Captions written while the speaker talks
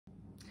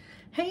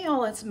Hey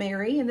y'all, it's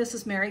Mary, and this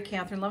is Mary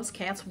Catherine Loves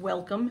Cats.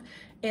 Welcome.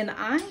 And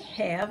I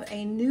have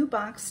a new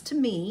box to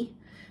me,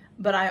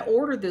 but I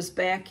ordered this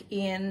back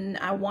in,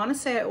 I want to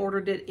say I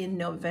ordered it in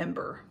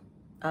November.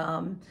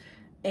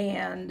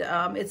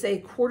 It's a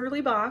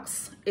quarterly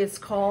box. It's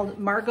called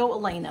Margot,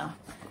 Elena.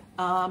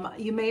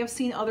 You may have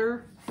seen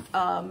other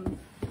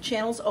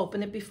channels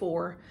open it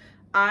before.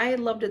 I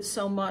loved it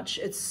so much.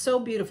 It's so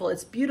beautiful.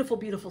 It's beautiful,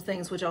 beautiful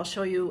things, which I'll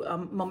show you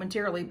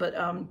momentarily, but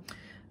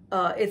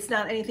it's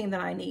not anything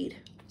that I need.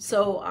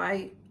 So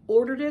I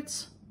ordered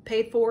it,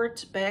 paid for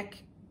it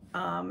back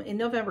in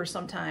November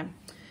sometime.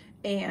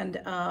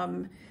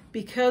 And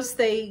because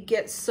they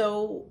get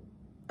so,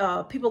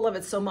 people love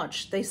it so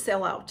much, they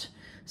sell out.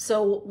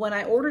 So when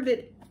I ordered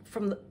it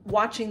from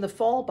watching the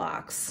fall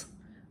box,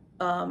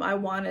 I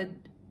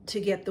wanted to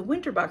get the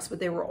winter box, but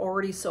they were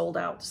already sold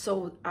out.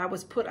 So I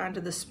was put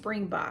onto the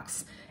spring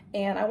box.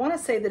 And I want to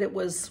say that it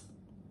was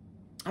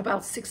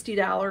about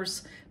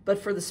 $60, but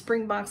for the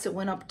spring box, it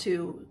went up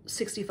to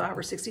 $65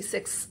 or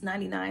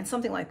 $66.99,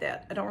 something like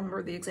that. I don't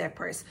remember the exact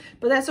price,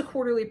 but that's a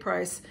quarterly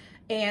price.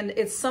 And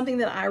it's something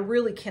that I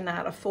really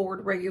cannot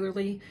afford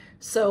regularly.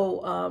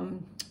 So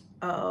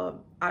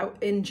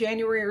in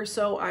January or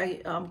so,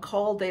 I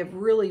called. They have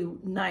really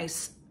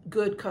nice,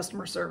 good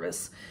customer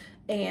service,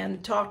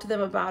 and talked to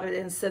them about it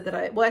and said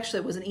that well, actually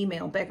it was an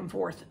email back and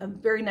forth. A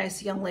very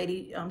nice young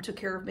lady took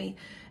care of me.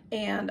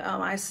 And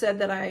I said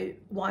that I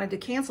wanted to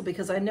cancel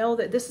because I know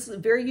that this is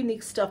very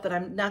unique stuff that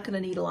I'm not going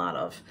to need a lot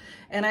of.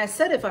 And I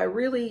said, if I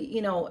really,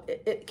 you know,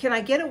 can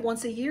I get it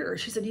once a year?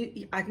 She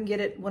said, I can get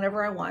it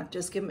whenever I want.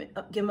 Just give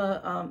them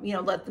a, you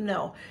know, let them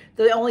know.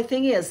 The only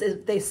thing is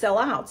if they sell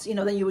out, you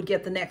know, then you would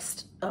get the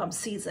next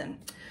season.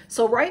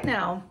 So right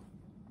now,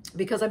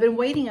 because I've been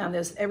waiting on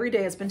this every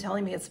day, it's been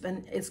telling me it's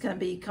going to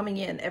be coming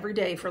in every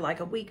day for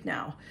like a week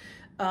now.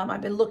 I've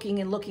been looking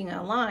and looking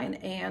online,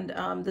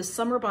 and the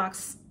summer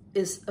box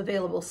is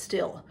available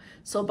still.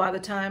 So by the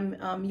time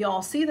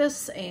y'all see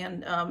this,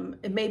 and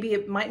maybe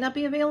it might not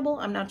be available,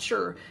 I'm not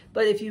sure,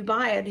 but if you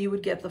buy it, you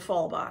would get the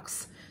fall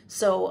box.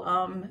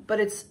 So but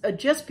it's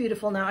just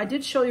beautiful. Now I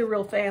did show you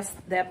real fast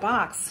that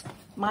box,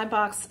 my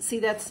box. See,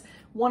 that's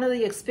one of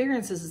the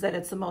experiences, is that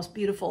it's the most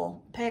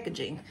beautiful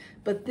packaging,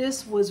 but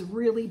this was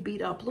really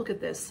beat up. Look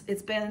at this.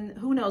 It's been,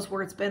 who knows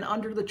where it's been,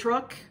 under the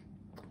truck,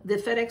 the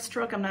FedEx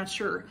truck, I'm not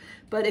sure.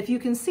 But if you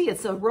can see,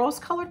 it's a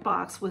rose-colored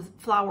box with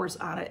flowers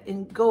on it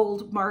in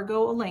gold,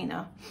 Margot,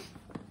 Elena.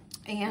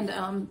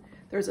 And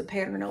there's a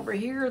pattern over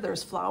here.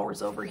 There's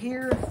flowers over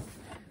here.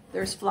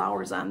 There's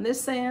flowers on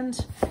this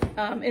end.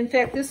 In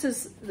fact,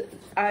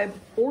 I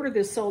ordered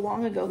this so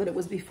long ago that it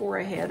was before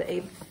I had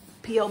a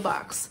P.O.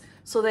 box.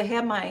 So they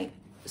have my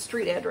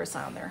street address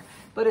on there.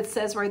 But it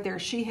says right there,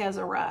 she has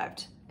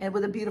arrived, and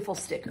with a beautiful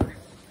sticker.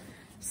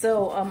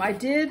 So I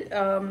did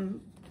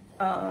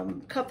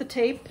cut the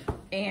tape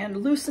and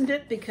loosened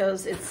it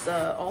because it's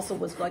also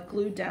was like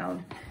glued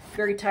down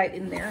very tight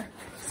in there.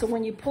 So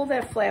when you pull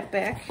that flap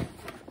back,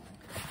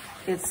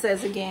 it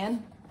says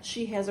again,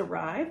 she has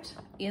arrived,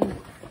 in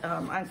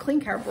on clean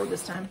cardboard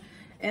this time.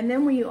 And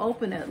then when you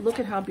open it, look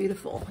at how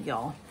beautiful,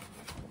 y'all.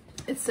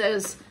 It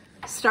says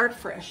start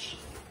fresh.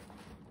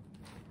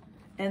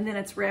 And then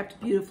it's wrapped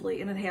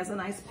beautifully, and it has a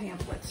nice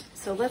pamphlet.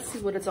 So let's see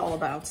what it's all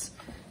about.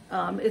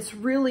 It's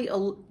really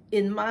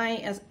in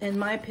my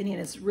opinion,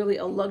 it's really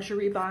a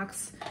luxury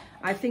box.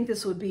 I think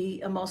this would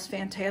be a most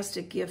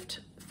fantastic gift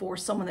for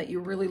someone that you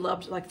really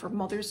loved, like for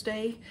Mother's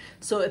Day.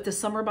 So if the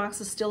summer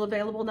box is still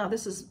available, now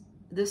this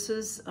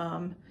is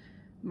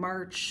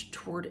March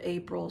toward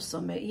April, so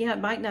May, yeah, it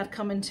might not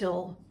come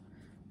until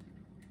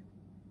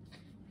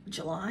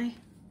July,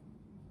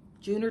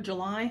 June or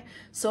July.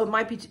 So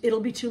it'll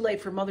be too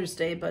late for Mother's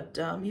Day, but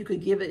you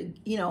could give it,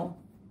 you know,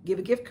 give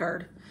a gift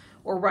card,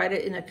 or write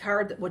it in a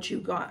card that what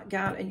you got,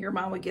 and your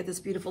mom would get this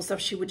beautiful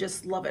stuff. She would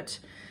just love it.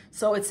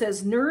 So it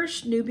says,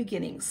 nourish new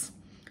beginnings.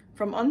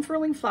 From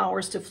unfurling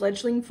flowers to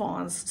fledgling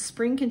fawns,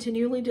 spring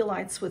continually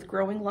delights with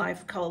growing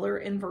life, color,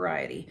 and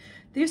variety.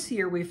 This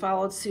year we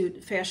followed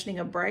suit, fashioning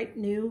a bright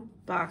new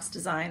box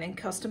design and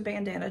custom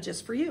bandana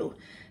just for you.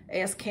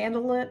 As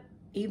candlelit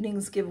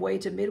evenings give way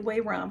to midway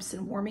romps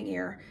in warming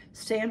air,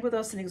 stand with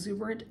us in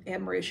exuberant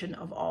admiration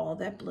of all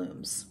that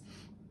blooms.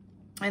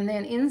 And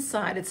then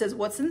inside, it says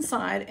what's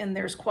inside, and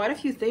there's quite a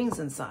few things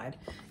inside,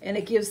 and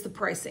it gives the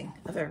pricing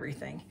of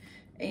everything.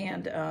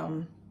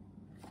 And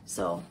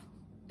so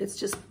it's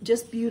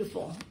just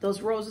beautiful.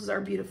 Those roses are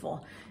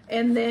beautiful.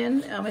 And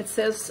then it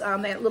says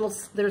on that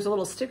there's a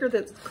little sticker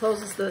that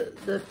closes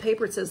the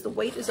paper. It says the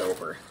wait is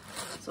over.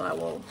 So I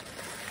will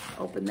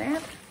open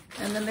that.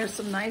 And then there's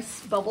some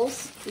nice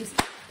bubbles.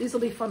 These will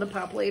be fun to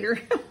pop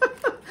later.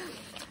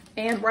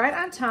 And right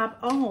on top,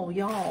 oh,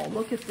 y'all,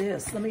 look at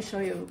this. Let me show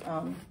you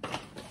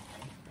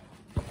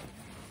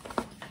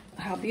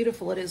how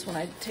beautiful it is when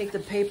I take the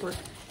paper.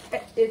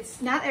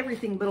 It's not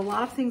everything, but a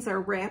lot of things are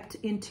wrapped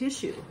in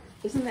tissue.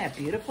 Isn't that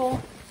beautiful?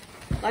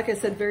 Like I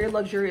said, very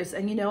luxurious.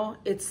 And you know,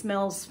 it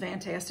smells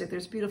fantastic.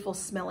 There's beautiful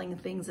smelling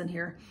things in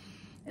here,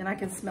 and I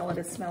can smell it.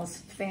 It smells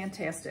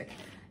fantastic.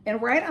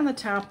 And right on the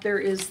top, there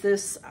is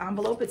this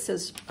envelope. It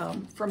says,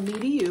 from me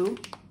to you.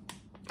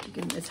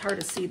 It's hard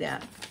to see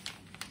that,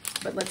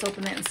 but let's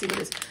open that and see what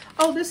it is.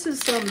 Oh, this is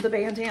the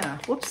bandana.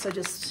 Whoops, I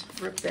just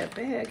ripped that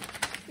bag.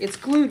 It's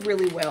glued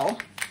really well.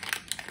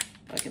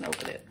 If I can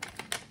open it.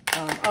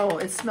 Oh,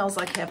 it smells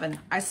like heaven.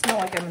 I smell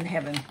like I'm in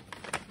heaven.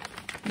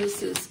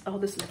 This is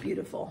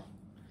beautiful.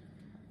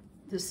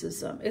 This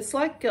is, it's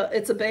like,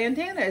 it's a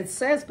bandana, it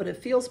says, but it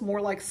feels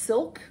more like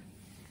silk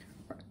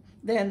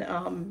than,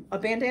 a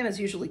bandana is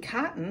usually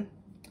cotton.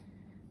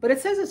 But it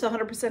says it's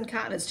 100%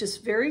 cotton. It's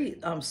just very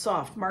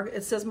soft.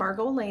 It says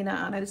Margot Elena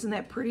on it. Isn't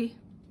that pretty?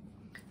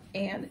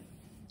 And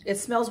it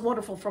smells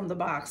wonderful from the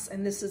box.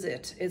 And this is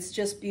it. It's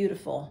just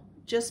beautiful.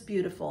 Just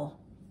beautiful.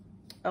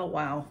 Oh,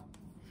 wow.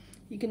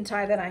 You can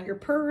tie that on your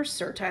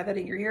purse or tie that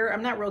in your hair.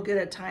 I'm not real good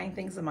at tying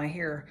things in my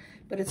hair,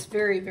 but it's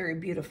very, very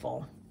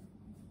beautiful.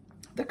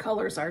 The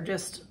colors are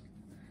just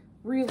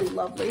really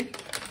lovely.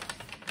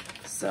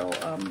 So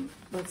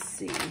let's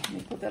see. Let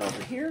me put that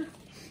over here.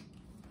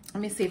 Let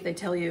me see if they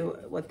tell you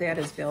what that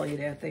is valued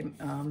at.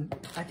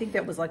 I think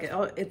that was like,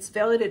 it's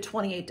valued at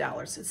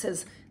 $28. It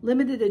says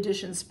limited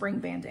edition spring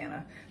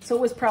bandana. So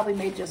it was probably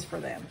made just for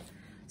them.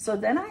 So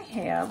then I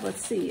have,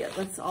 let's see,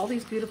 all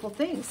these beautiful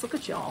things. Look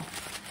at y'all.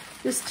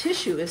 This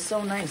tissue is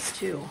so nice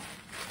too.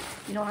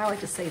 You know, I like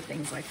to save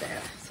things like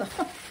that. So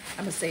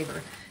I'm a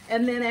saver.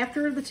 And then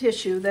after the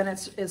tissue, then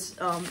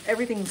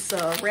everything's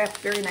wrapped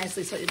very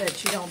nicely so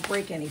that you don't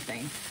break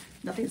anything.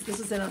 This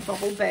is in a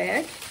bubble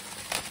bag.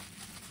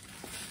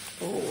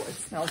 Oh, it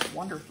smells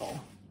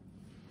wonderful.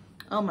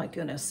 Oh my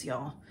goodness,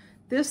 y'all.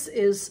 This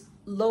is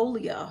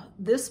Lolia,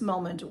 This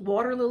Moment,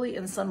 Water Lily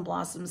and Sun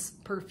Blossoms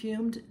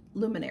Perfumed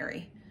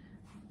Luminary.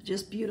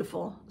 Just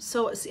beautiful.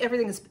 So see,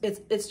 everything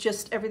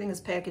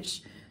is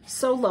packaged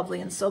so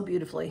lovely and so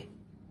beautifully.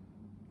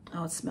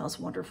 Oh, it smells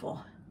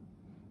wonderful.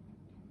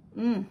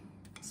 It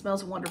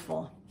smells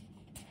wonderful.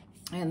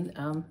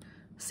 And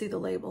see the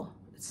label.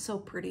 It's so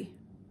pretty.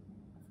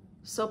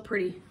 So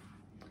pretty.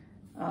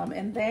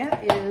 And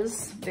that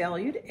is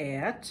valued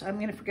at, I'm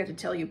going to forget to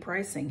tell you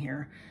pricing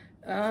here.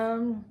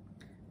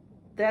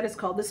 That is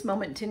called This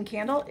Moment Tin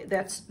Candle.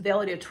 That's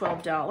valued at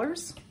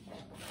 $12.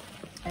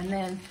 And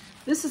then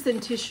this is in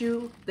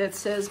tissue that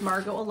says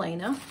Margot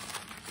Elena.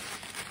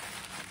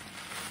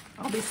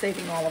 I'll be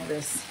saving all of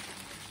this.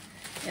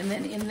 And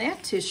then in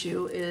that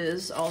tissue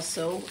is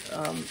also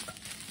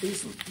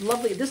these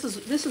lovely,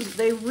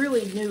 they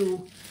really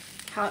know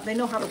how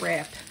to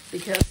wrap,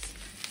 because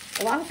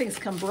a lot of things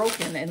come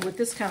broken, and with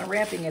this kind of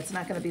wrapping, it's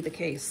not going to be the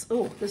case.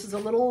 Oh, this is a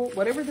little,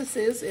 whatever this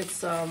is,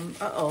 it's,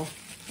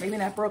 maybe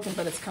not broken,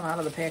 but it's come out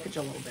of the package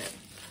a little bit.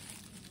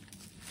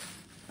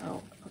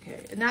 Oh,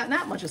 okay.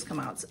 Not much has come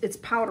out. It's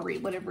powdery,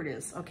 whatever it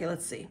is. Okay,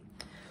 let's see.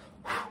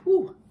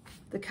 Ooh,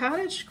 the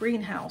Cottage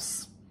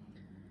Greenhouse.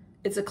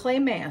 It's a clay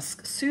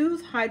mask.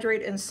 Soothe,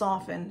 hydrate, and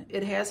soften.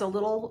 It has a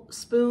little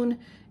spoon.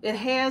 It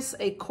has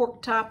a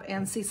cork top,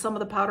 and see, some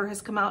of the powder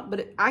has come out,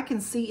 but I can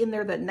see in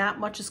there that not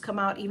much has come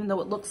out, even though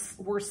it looks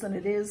worse than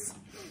it is.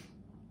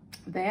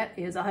 That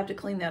is, I'll have to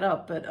clean that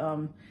up, but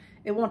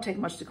it won't take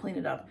much to clean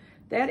it up.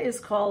 That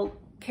is called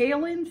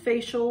Kaolin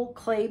Facial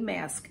Clay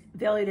Mask,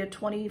 valued at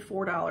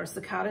 $24.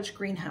 The Cottage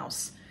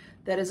Greenhouse.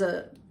 That is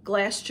a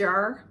glass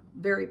jar,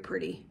 very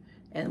pretty,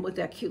 and with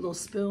that cute little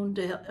spoon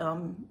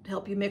to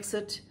help you mix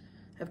it.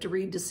 Have to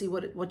read to see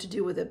what to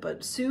do with it,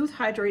 but soothe,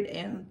 hydrate,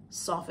 and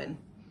soften.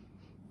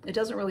 It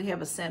doesn't really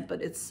have a scent, but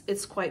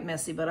it's quite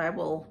messy, but I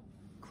will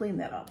clean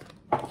that up.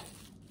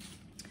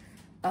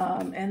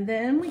 And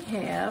then we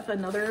have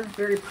another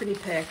very pretty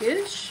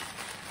package.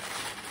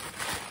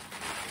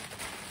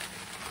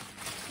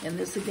 And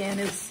this again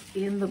is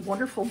in the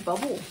wonderful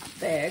bubble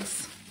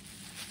bags.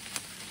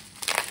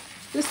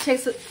 This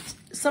takes,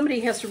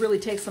 somebody has to really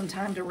take some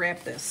time to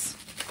wrap this.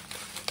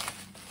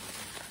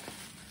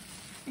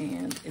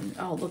 And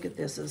oh, look at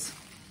this.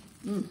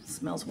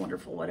 Smells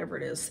wonderful, whatever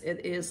it is.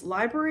 It is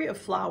Library of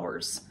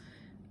Flowers.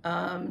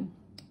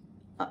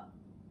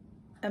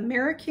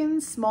 American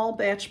Small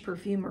Batch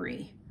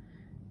Perfumery.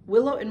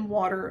 Willow and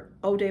Water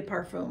Eau de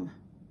Parfum.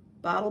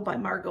 Bottled by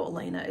Margot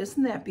Elena.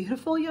 Isn't that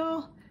beautiful,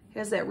 y'all?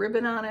 Has that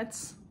ribbon on it.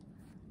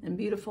 And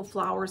beautiful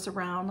flowers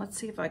around. Let's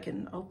see if I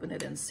can open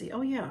it and see.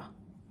 Oh, yeah.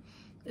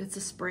 It's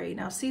a spray.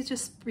 Now, see, it's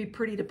just be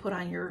pretty to put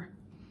on your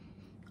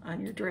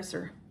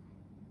dresser.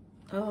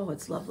 Oh,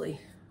 it's lovely.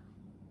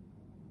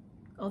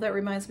 Oh, that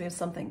reminds me of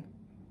something.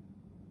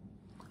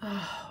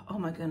 Oh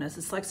my goodness,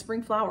 it's like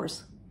spring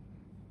flowers.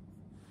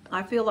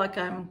 I feel like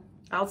I'm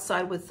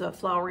outside with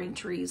flowering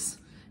trees.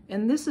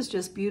 And this is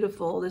just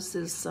beautiful. This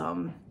is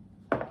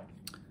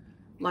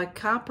like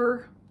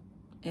copper,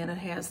 and it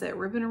has that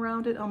ribbon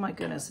around it. Oh my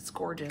goodness, it's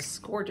gorgeous,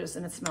 gorgeous,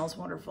 and it smells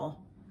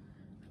wonderful.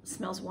 It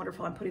smells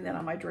wonderful. I'm putting that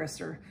on my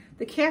dresser.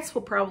 The cats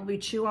will probably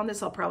chew on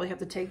this. I'll probably have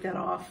to take that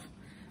off,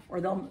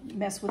 or they'll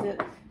mess with it.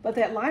 But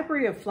that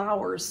Library of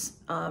Flowers,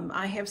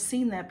 I have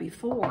seen that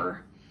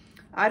before.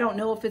 I don't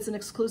know if it's an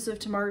exclusive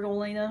to Margot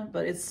Elena,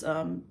 but it's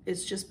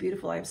just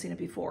beautiful. I have seen it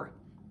before.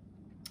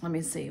 Let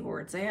me see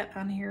where it's at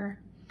on here.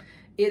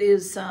 It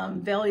is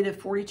valued at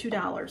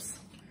 $42.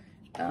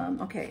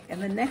 Okay,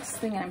 and the next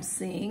thing I'm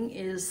seeing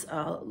is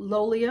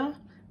Lolia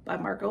by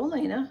Margot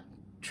Elena.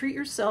 Treat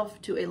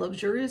yourself to a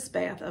luxurious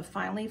bath of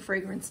finely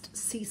fragranced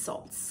sea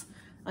salts.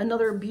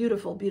 Another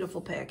beautiful, beautiful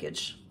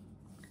package.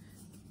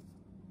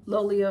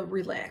 Lolia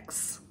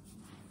Relax.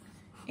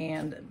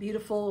 And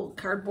beautiful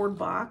cardboard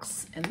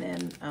box. And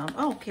then,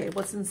 okay,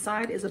 what's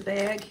inside is a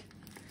bag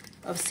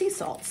of sea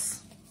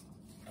salts.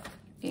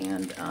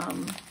 And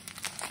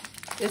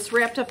it's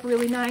wrapped up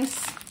really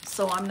nice,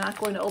 so I'm not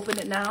going to open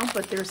it now,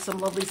 but there's some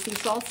lovely sea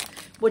salts.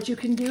 What you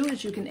can do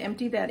is you can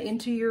empty that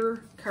into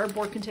your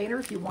cardboard container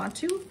if you want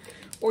to,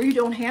 or you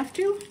don't have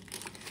to.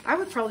 I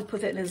would probably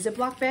put that in a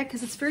Ziploc bag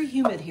because it's very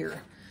humid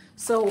here.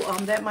 So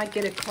that might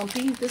get it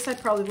clumpy. This I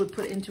probably would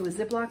put into a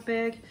Ziploc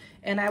bag,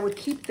 and I would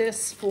keep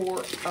this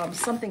for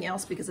something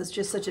else because it's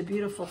just such a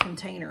beautiful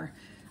container.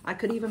 I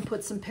could even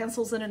put some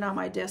pencils in it on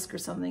my desk or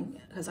something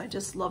because I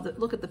just love it.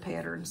 Look at the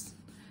patterns.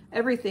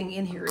 Everything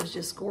in here is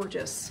just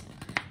gorgeous.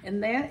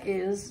 And that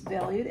is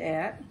valued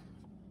at,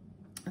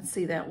 let's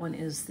see, that one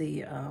is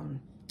the,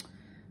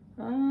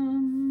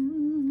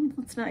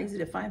 it's not easy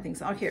to find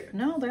things. Oh, here,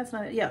 no, that's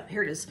not it. Yeah,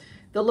 here it is.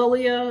 The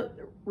Lolia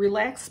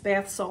Relax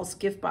Bath Salts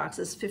gift box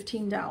is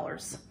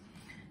 $15.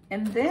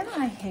 And then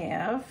I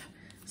have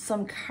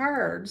some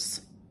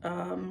cards.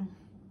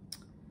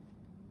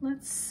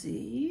 Let's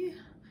see.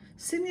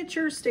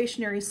 Signature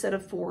stationery set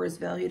of 4 is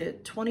valued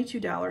at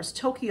 $22.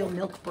 Tokyo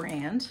Milk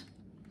brand.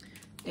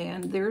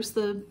 And there's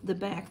the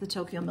back, the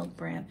Tokyo Milk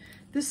brand.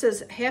 This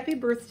says, happy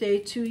birthday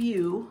to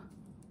you.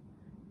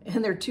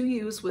 And there are 2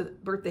 U's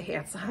with birthday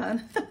hats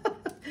on.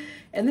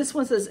 And this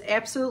one says,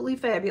 absolutely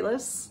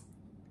fabulous,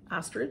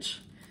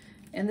 ostrich.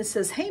 And this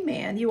says, hey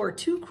man, you are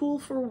too cool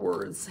for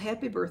words.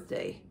 Happy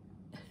birthday.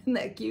 Isn't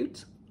that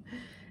cute?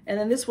 And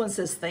then this one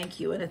says, thank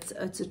you. And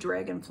it's a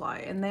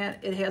dragonfly. And that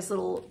it has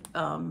little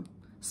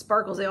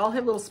sparkles. They all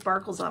have little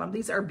sparkles on them.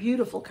 These are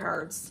beautiful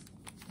cards.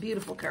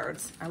 Beautiful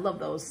cards. I love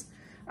those.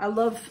 I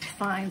love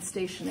fine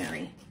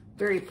stationery.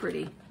 Very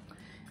pretty.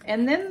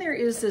 And then there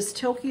is this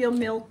Tokyo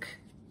Milk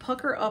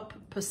Pucker Up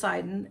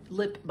Poseidon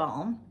Lip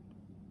Balm.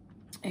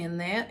 And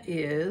that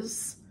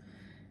is,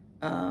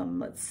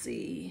 let's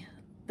see,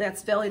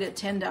 that's valued at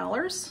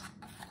 $10.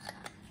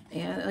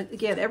 And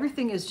again,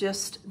 everything is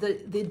just,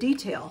 the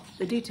detail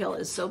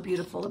is so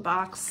beautiful. The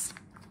box,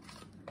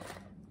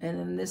 and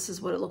then this is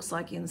what it looks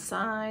like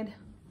inside.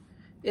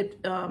 It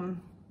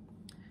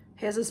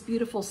has this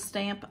beautiful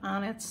stamp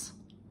on it,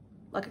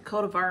 like a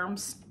coat of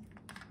arms.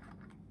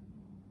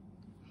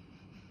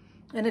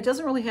 And it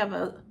doesn't really have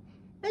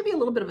maybe a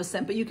little bit of a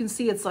scent, but you can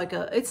see it's like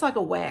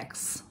a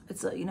wax.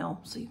 It's a, you know,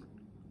 so you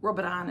rub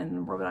it on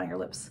and rub it on your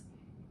lips.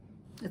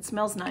 It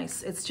smells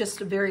nice. It's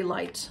just a very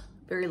light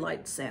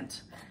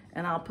scent.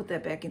 And I'll put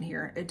that back in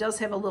here. It does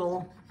have a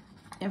little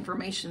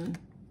information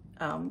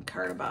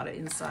card about it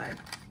inside.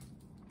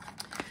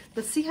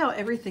 But see how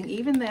everything,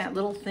 even that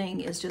little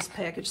thing is just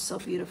packaged so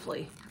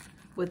beautifully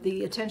with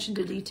the attention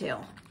to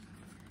detail.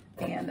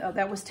 And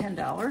that was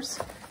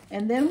 $10.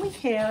 And then we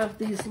have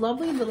these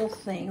lovely little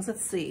things.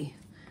 Let's see.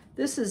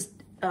 This is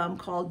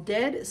called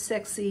Dead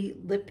Sexy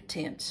Lip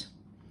Tint.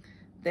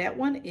 That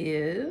one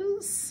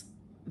is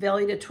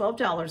valued at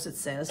 $12, it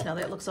says. Now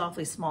that looks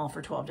awfully small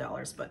for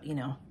 $12, but you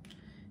know.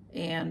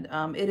 And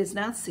it is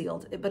not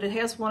sealed, but it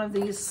has one of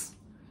these.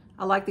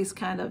 I like these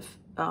kind of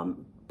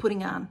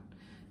putting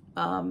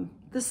on.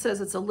 This says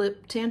it's a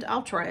lip tint.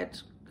 I'll try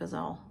it because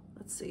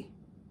let's see.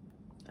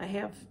 I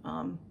have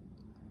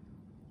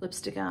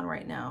lipstick on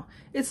right now.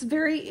 It's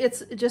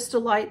just a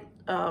light,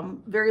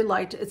 very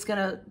light. It's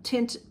gonna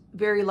tint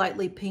very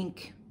lightly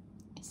pink.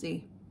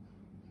 See,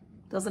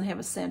 doesn't have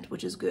a scent,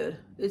 which is good.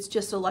 It's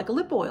just like a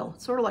lip oil,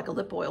 sort of like a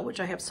lip oil,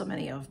 which I have so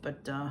many of,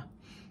 but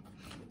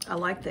I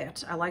like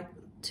that. I like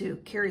to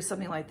carry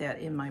something like that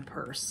in my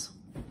purse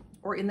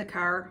or in the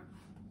car.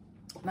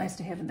 Nice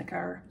to have in the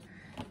car.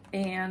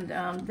 And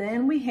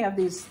then we have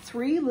these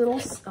 3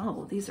 little,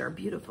 oh, these are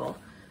beautiful.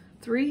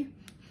 3,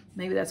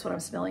 maybe that's what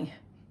I'm smelling.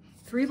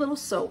 3 little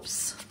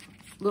soaps,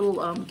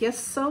 little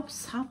guest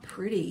soaps. How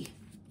pretty.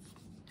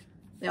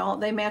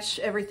 They match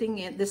everything.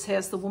 And this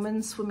has the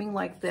woman swimming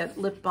like that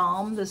lip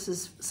balm. This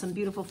is some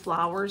beautiful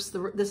flowers.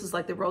 This is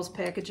like the rose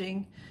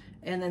packaging.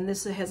 And then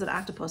this has an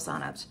octopus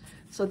on it.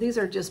 So these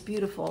are just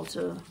beautiful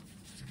to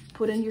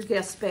put in your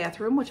guest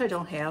bathroom, which I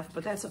don't have,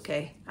 but that's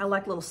okay. I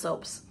like little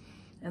soaps.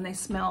 And they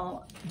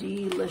smell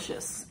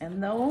delicious.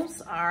 And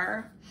those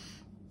are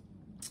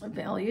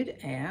valued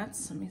at,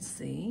 let me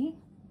see.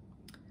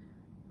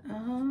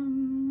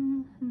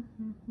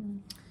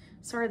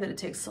 Sorry that it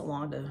takes so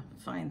long to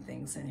find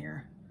things in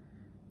here.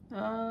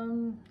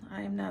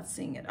 I am not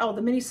seeing it. Oh,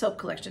 the mini soap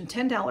collection,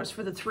 $10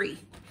 for the 3.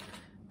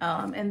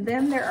 And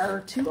then there are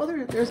 2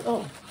 other,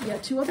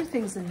 two other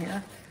things in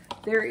here.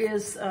 There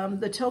is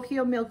the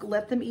Tokyo Milk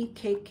Let Them Eat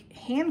Cake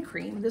Hand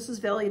Cream. This is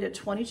valued at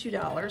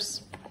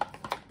 $22.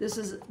 This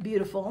is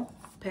beautiful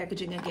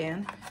packaging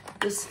again.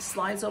 This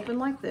slides open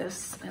like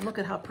this, and look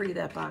at how pretty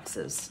that box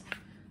is.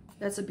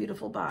 That's a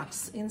beautiful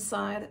box.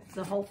 Inside,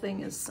 the whole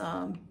thing is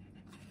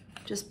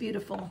just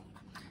beautiful.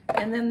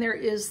 And then there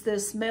is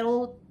this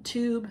metal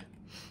tube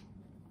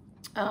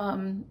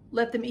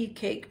Let them eat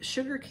cake,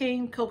 sugar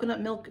cane,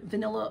 coconut milk,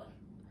 vanilla,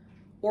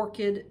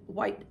 orchid,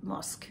 white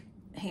musk,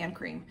 hand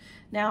cream.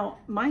 Now,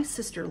 my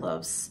sister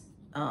loves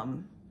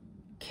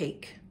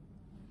cake,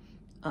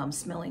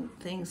 smelling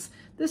things.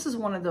 This is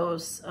one of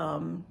those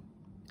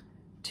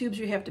tubes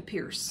you have to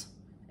pierce.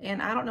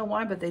 And I don't know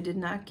why, but they did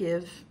not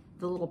give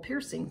the little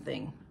piercing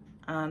thing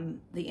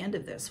on the end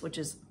of this, which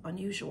is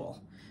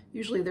unusual.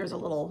 Usually there's a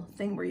little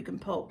thing where you can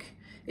poke.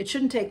 It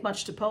shouldn't take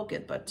much to poke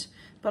it, but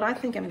I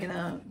think I'm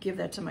gonna give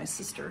that to my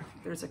sister.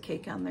 There's a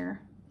cake on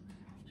there.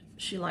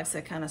 She likes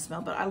that kind of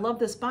smell, but I love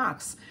this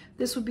box.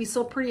 This would be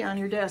so pretty on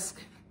your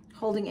desk,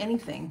 holding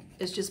anything.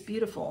 It's just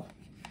beautiful.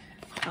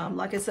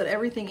 Like I said,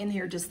 everything in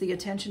here, just the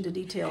attention to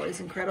detail is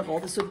incredible.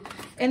 This would,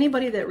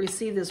 anybody that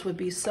received this would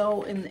be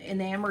so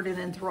enamored and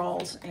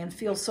enthralled and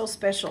feel so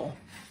special.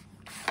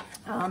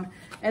 And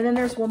then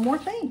there's one more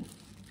thing,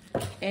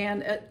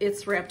 and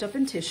it's wrapped up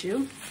in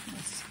tissue,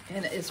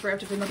 and it's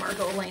wrapped up in the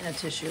Margot Elena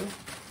tissue.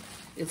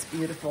 It's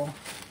beautiful.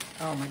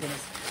 Oh my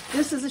goodness.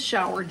 This is a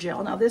shower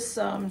gel. Now this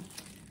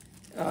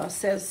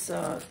says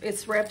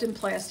it's wrapped in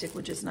plastic,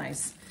 which is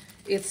nice.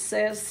 It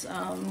says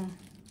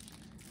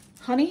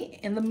Honey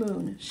and the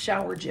Moon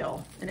shower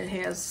gel, and it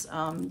has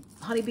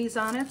honeybees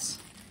on it.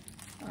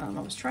 I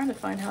was trying to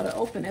find how to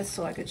open it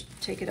so I could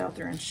take it out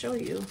there and show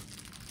you.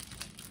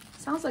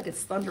 Sounds like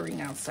it's thundering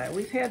outside.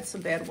 We've had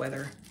some bad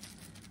weather,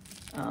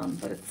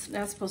 but it's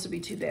not supposed to be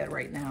too bad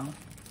right now.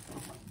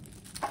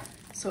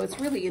 So it's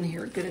really in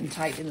here good and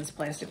tight in this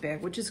plastic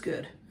bag, which is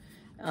good.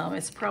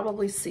 It's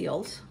probably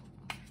sealed.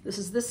 This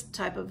is this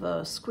type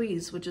of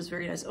squeeze, which is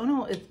very nice. Oh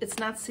no, it's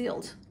not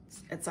sealed.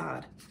 It's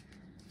odd.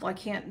 Well, I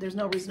can't, there's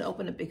no reason to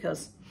open it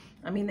because,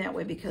 I mean that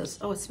way because,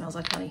 oh, it smells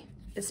like honey.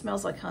 It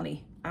smells like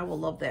honey. I will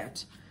love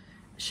that.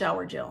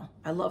 Shower gel.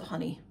 I love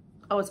honey.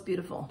 Oh, it's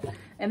beautiful.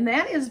 And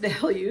that is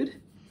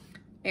valued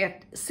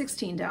at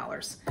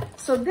 $16.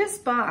 So this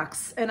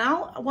box, and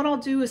what I'll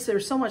do is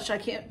there's so much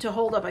to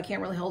hold up, I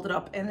can't really hold it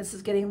up, and this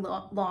is getting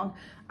long.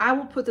 I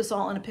will put this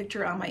all in a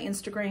picture on my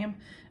Instagram.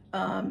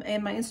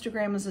 And my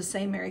Instagram is the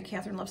same, Mary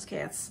Catherine Loves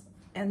Cats.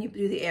 And you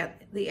do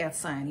the @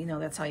 sign, you know,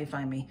 that's how you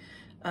find me.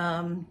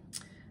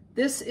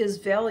 This is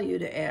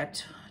valued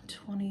at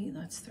 20,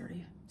 that's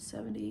 30,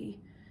 70,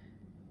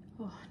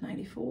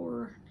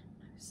 94,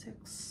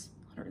 96,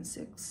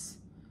 106,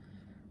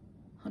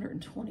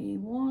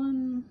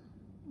 121,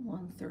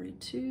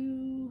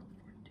 132,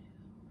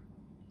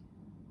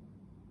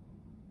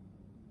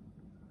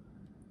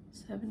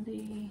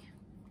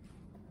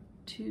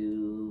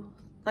 72,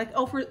 like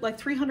over like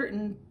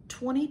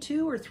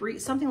 322 or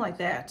something like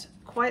that.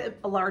 Quite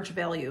a large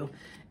value.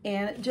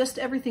 And just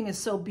everything is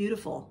so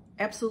beautiful,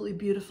 absolutely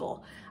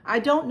beautiful. I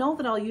don't know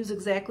that I'll use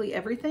exactly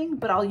everything,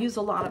 but I'll use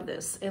a lot of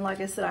this. And like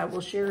I said, I will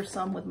share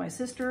some with my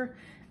sister,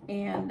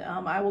 and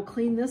I will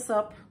clean this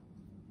up,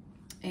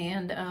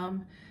 and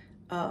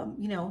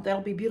you know,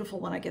 that'll be beautiful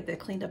when I get that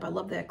cleaned up. I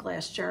love that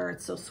glass jar,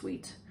 it's so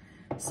sweet.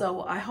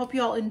 So I hope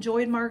you all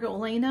enjoyed Margot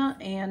Elena,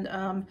 and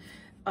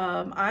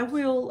I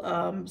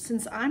will,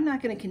 since I'm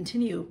not going to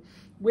continue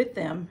with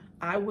them,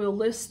 I will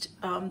list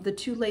the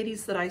two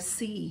ladies that I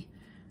see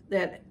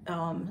that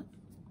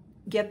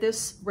get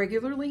this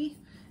regularly.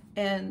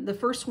 And the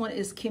first one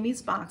is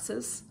Kimmy's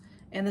Boxes,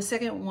 and the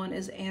second one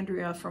is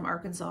Andrea from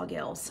Arkansas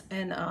Gals.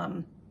 And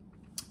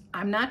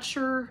I'm not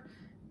sure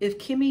if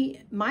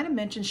Kimmy might have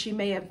mentioned she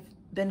may have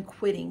been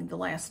quitting the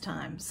last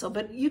time. So,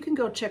 but you can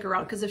go check her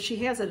out, because if she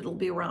has it, it'll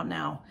be around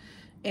now.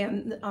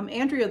 And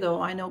Andrea,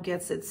 though, I know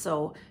gets it.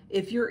 So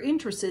if you're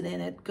interested in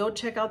it, go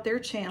check out their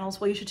channels.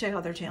 Well, you should check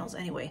out their channels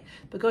anyway,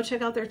 but go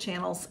check out their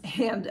channels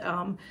and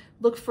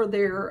look for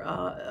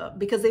their,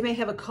 because they may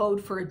have a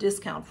code for a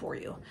discount for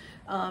you.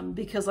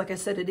 Because like I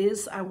said, it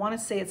is, I want to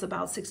say it's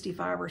about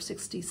 $65 or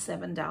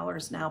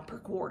 $67 now per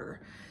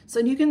quarter. So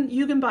you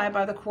can buy it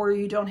by the quarter.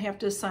 You don't have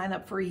to sign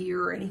up for a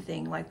year or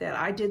anything like that.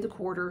 I did the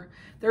quarter.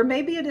 There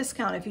may be a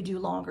discount if you do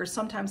longer.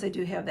 Sometimes they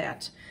do have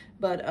that.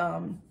 But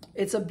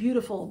it's a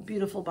beautiful,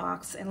 beautiful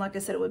box. And like I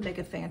said, it would make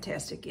a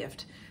fantastic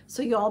gift.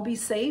 So you all be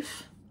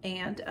safe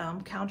and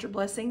count your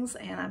blessings.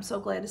 And I'm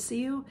so glad to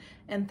see you.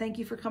 And thank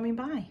you for coming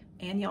by.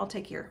 And y'all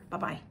take care.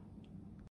 Bye-bye.